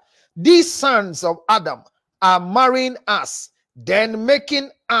 Counselor, these sons of Adam are marrying us, then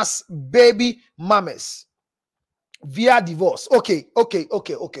making us baby mamas via divorce. Okay.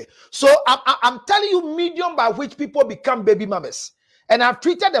 So I'm telling you medium by which people become baby mamas. And I've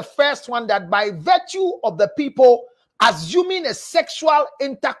treated the first one that by virtue of the people assuming a sexual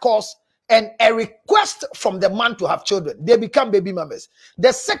intercourse and a request from the man to have children, they become baby mamas.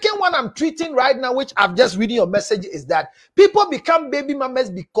 The second one I'm treating right now, which I've just reading your message, is that people become baby mamas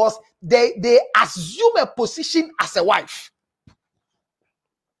because they assume a position as a wife.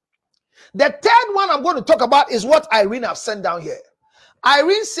 The third one I'm going to talk about is what Irene have sent down here.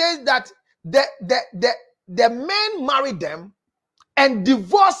 Irene says that the men marry them and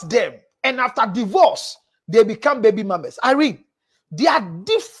divorce them, and after divorce, they become baby mamas. Irene, there are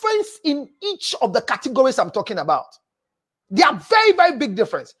difference in each of the categories I'm talking about. They are very, very big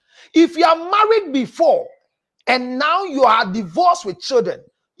difference. If you are married before and now you are divorced with children,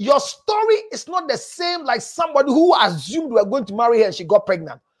 your story is not the same like somebody who assumed we were going to marry her and she got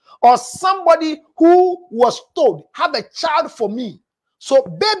pregnant, or somebody who was told, have a child for me. So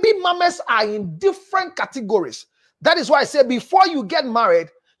baby mamas are in different categories. That is why I say before you get married,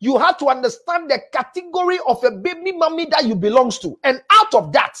 you have to understand the category of a baby mommy that you belongs to. And out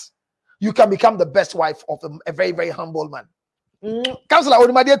of that, you can become the best wife of a very, very humble man. Counselor,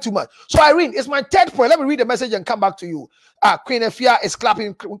 I did too much. So Irene, it's my third point. Let me read the message and come back to you. Queen Efia is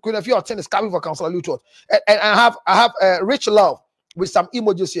clapping. Queen Efia is clapping for Counselor Lutot. And I have rich love with some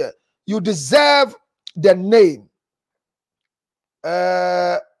emojis here. You deserve the name.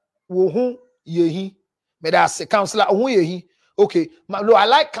 Wohu yehi. May I say Counselor yehi. Okay, no, I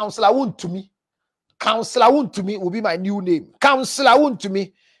like Counselor Woon to me. Counselor Woon to me will be my new name. Counselor Woon to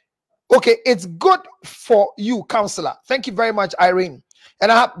me. Okay, it's good for you, Counselor. Thank you very much, Irene.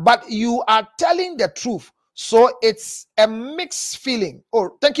 But you are telling the truth, so it's a mixed feeling.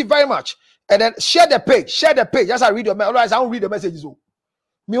 Oh, thank you very much. And then share the page. Share the page. As I read your message. Otherwise, I don't read the messages.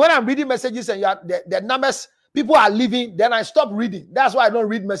 Me, when I'm reading messages and you are, the numbers people are leaving, then I stop reading. That's why I don't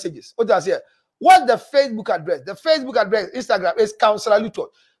read messages. What does here? What's the Facebook address? The Facebook address, Instagram is Counselor Lutot.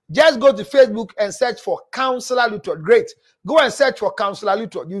 Just go to Facebook and search for Counselor Lutot. Great. Go and search for Counselor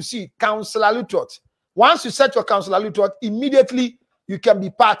Lutot. You see Counselor Lutot. Once you search for Counselor Lutot, immediately you can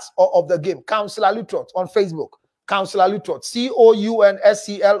be part of the game. Counselor Lutot on Facebook. Counselor Lutot.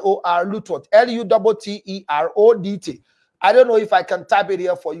 COUNSCLOR Lutot. LUTTERODT. I don't know if I can type it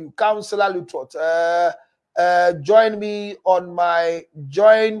here for you. Counselor Lutot. Join me on my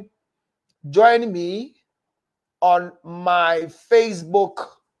join me on my Facebook.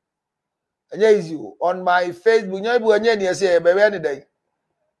 On my Facebook.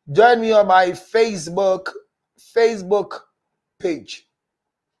 Join me on my Facebook page.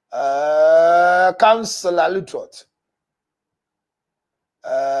 Counselor Lutrot.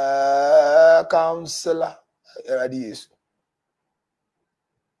 Counselor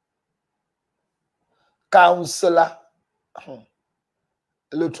Counselor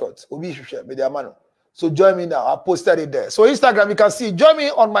Lutrot. So join me now. I posted it there. So Instagram, you can see. Join me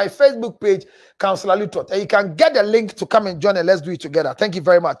on my Facebook page, Counselor Lutrot. And you can get the link to come and join and let's do it together. Thank you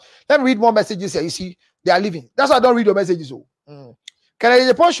very much. Let me read more messages here. You see, they are leaving. That's why I don't read your messages. Kenneth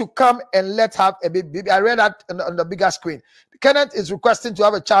Japan should come and let's have a baby. I read that on the bigger screen. Kenneth is requesting to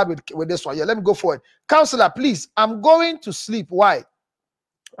have a child with this one. Yeah, let me go for it. Counselor, please. I'm going to sleep. Why?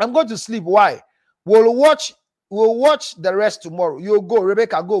 I'm going to sleep. Why? We'll watch the rest tomorrow. You'll go.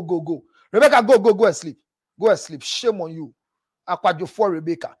 Rebecca, go. Rebecca, go and sleep. Go and sleep. Shame on you. Aquadio for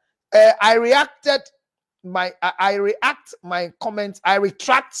Rebecca. I retract my comment.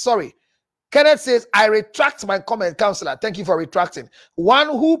 Sorry. Kenneth says, I retract my comment, Counselor. Thank you for retracting. One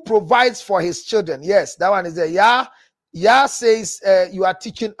who provides for his children. Yes, that one is there. Yeah says, you are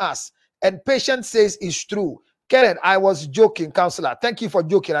teaching us. And Patient says, it's true. Kenneth, I was joking, Counselor. Thank you for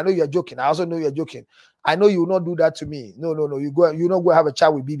joking. I know you're joking. I also know you're joking. I know you will not do that to me. No. You not go have a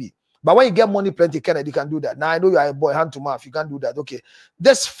child with Bibi. But when you get money plenty, Kenneth, you can do that. Now I know you are a boy, hand to mouth. You can't do that. Okay.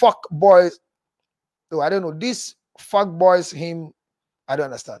 This fuck boys. Oh, I don't know. This fuck boys, him. I don't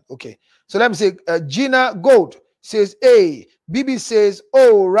understand. Okay. So let me say, Gina Gold says, hey, Bibi says,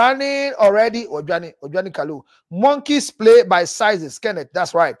 oh, running already. Ojani Kalu. Monkeys play by sizes. Kenneth,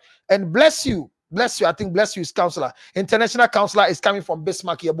 that's right. And bless you. I think bless you is Counselor. International Counselor is coming from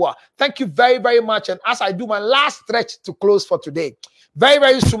Bismarck Yeboah. Thank you very, very much. And as I do my last stretch to close for today, very,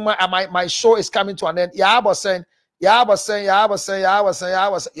 very soon my show is coming to an end. Yeah, I was saying, you go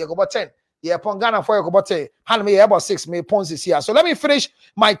about 10. Yeah, Pongana for you about 10. Hand me about 6 May points is here. So let me finish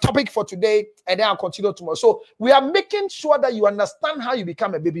my topic for today and then I'll continue tomorrow. So we are making sure that you understand how you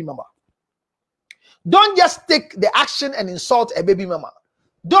become a baby mama. Don't just take the action and insult a baby mama.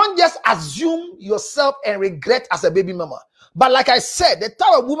 Don't just assume yourself and regret as a baby mama. But like I said, the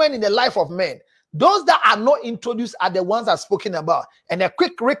type of woman in the life of men, those that are not introduced are the ones I've spoken about. And a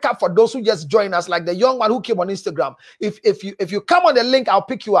quick recap for those who just joined us, like the young one who came on Instagram. If you come on the link, I'll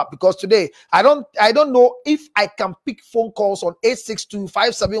pick you up because today I don't know if I can pick phone calls on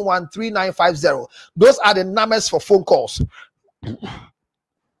 862-571-3950. Those are the numbers for phone calls.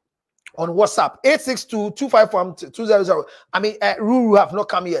 On WhatsApp, 862-251-200. I mean, Ruru have not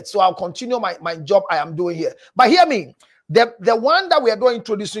come yet, so I'll continue my job I am doing here. But hear me, the one that we are doing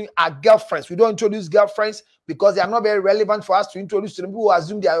introducing are girlfriends. We don't introduce girlfriends because they are not very relevant for us to introduce to them. People who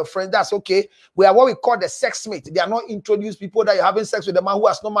assume they are your friends. That's okay. We are what we call the sex mate. They are not introduced people that you're having sex with a man who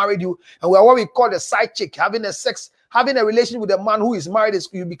has not married you, and we are what we call the side chick, having a relationship with a man who is married. Is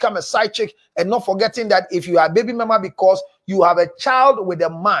you become a side chick, and not forgetting that if you are a baby mama because you have a child with a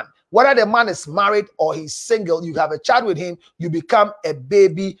man. Whether the man is married or he's single, you have a child with him, you become a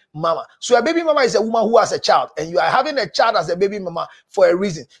baby mama. So a baby mama is a woman who has a child, and you are having a child as a baby mama for a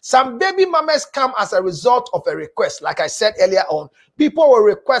reason. Some baby mamas come as a result of a request. Like I said earlier on, people will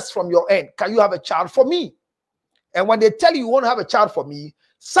request from your end, can you have a child for me? And when they tell you won't have a child for me,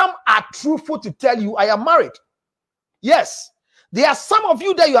 some are truthful to tell you I am married. Yes, there are some of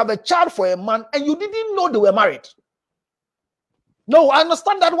you that you have a child for a man and you didn't know they were married. No, I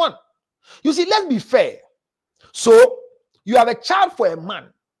understand that one. You see, let's be fair. So you have a child for a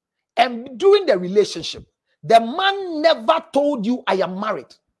man, and during the relationship, the man never told you I am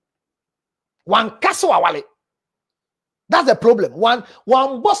married. One castle awale. That's the problem. One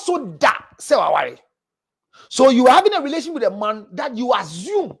bosso da se awale. So you are having a relationship with a man that you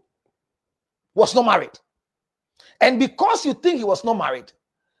assume was not married. And because you think he was not married,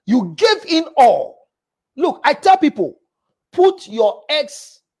 you gave in all. Look, I tell people, put your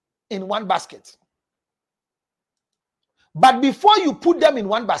eggs in one basket. But before you put them in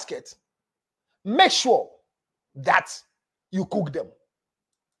one basket, make sure that you cook them.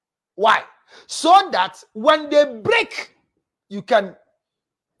 Why? So that when they break, you can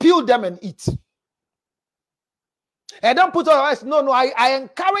peel them and eat. And don't put all your eggs. No, I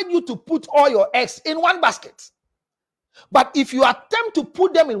encourage you to put all your eggs in one basket. But if you attempt to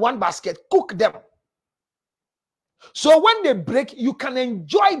put them in one basket, cook them. So when they break, you can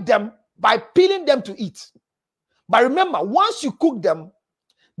enjoy them by peeling them to eat. But remember, once you cook them,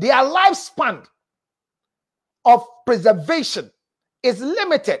 their lifespan of preservation is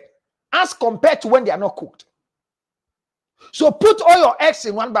limited. as compared to when they are not cooked. So put all your eggs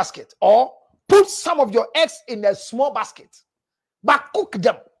in one basket, or put some of your eggs in a small basket, but cook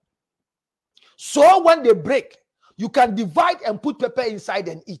them. So when they break, you can divide and put pepper inside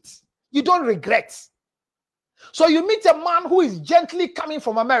and eat. You don't regret. So you meet a man who is gently coming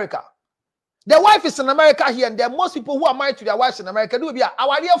from America. The wife is in America here, and there are most people who are married to their wives in America. Do be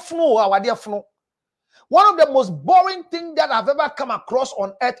our dear flu, our dear flu. One of the most boring things that I've ever come across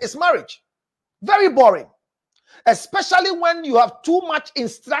on earth is marriage. Very boring. Especially when you have too much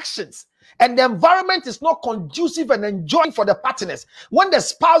instructions and the environment is not conducive and enjoying for the partners. When the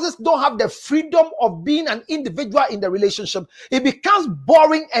spouses don't have the freedom of being an individual in the relationship, it becomes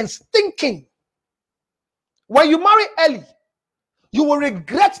boring and stinking. When you marry early, you will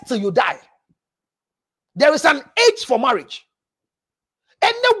regret till you die. There is an age for marriage.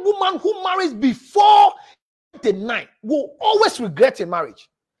 Any woman who marries before 29 will always regret in marriage.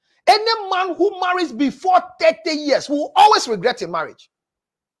 Any man who marries before 30 years will always regret in marriage.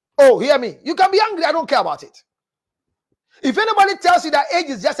 Oh, hear me. You can be angry. I don't care about it. If anybody tells you that age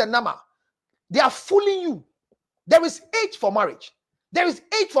is just a number, they are fooling you. There is age for marriage. There is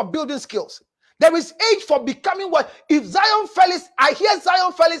age for building skills. There is age for becoming what? If Zion Felix, I hear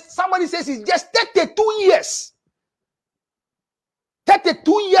Zion Felix, somebody says he's just 32 years.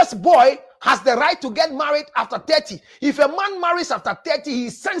 32 years boy has the right to get married after 30. If a man marries after 30, he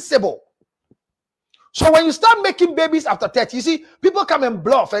is sensible. So when you start making babies after 30, you see, people come and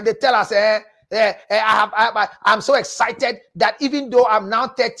bluff and they tell us, I'm so excited that even though I'm now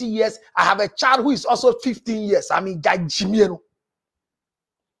 30 years, I have a child who is also 15 years. I mean, don't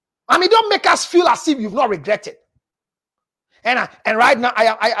make us feel as if you've not regretted. And right now,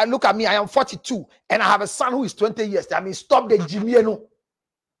 I look at me, I am 42, and I have a son who is 20 years. I mean, stop the Jimmy.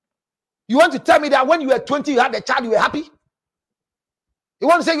 You want to tell me that when you were 20, you had a child, you were happy? You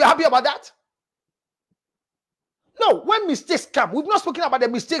want to say you're happy about that? No, when mistakes come, we've not spoken about the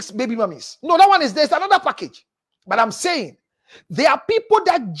mistakes, baby mummies. No, that one is, there's another package. But I'm saying, there are people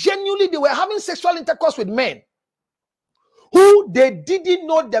that genuinely, they were having sexual intercourse with men who they didn't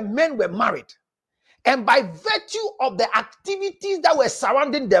know the men were married. And by virtue of the activities that were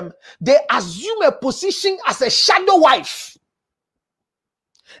surrounding them, they assume a position as a shadow wife.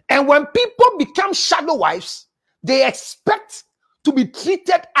 And when people become shadow wives, they expect to be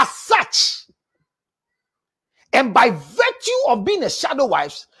treated as such. And by virtue of being a shadow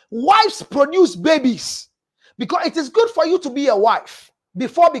wives produce babies. Because it is good for you to be a wife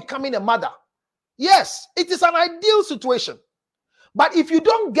before becoming a mother. Yes, it is an ideal situation. But if you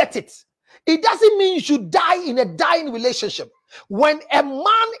don't get it, it doesn't mean you should die in a dying relationship. When a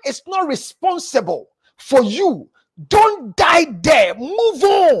man is not responsible for you, don't die there. Move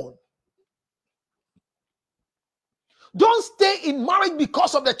on. Don't stay in marriage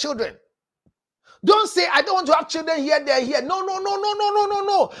because of the children. Don't say, I don't want to have children here, there, here.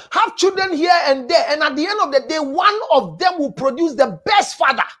 No. Have children here and there. And at the end of the day, one of them will produce the best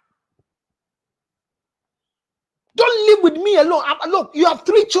father. Don't live with me alone. Look, you have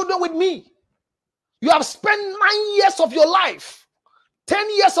 3 children with me. You have spent 9 years of your life,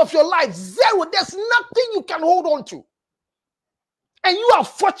 10 years of your life, 0. There's nothing you can hold on to. And you are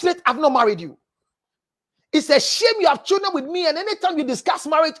fortunate I've not married you. It's a shame you have children with me, and anytime you discuss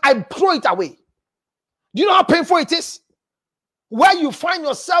marriage, I throw it away. Do you know how painful it is? Where you find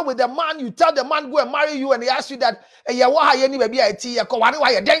yourself with a man, you tell the man, go and marry you, and he asks you that,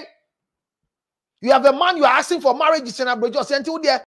 you have a man you are asking for marriage, it's an abridged until there.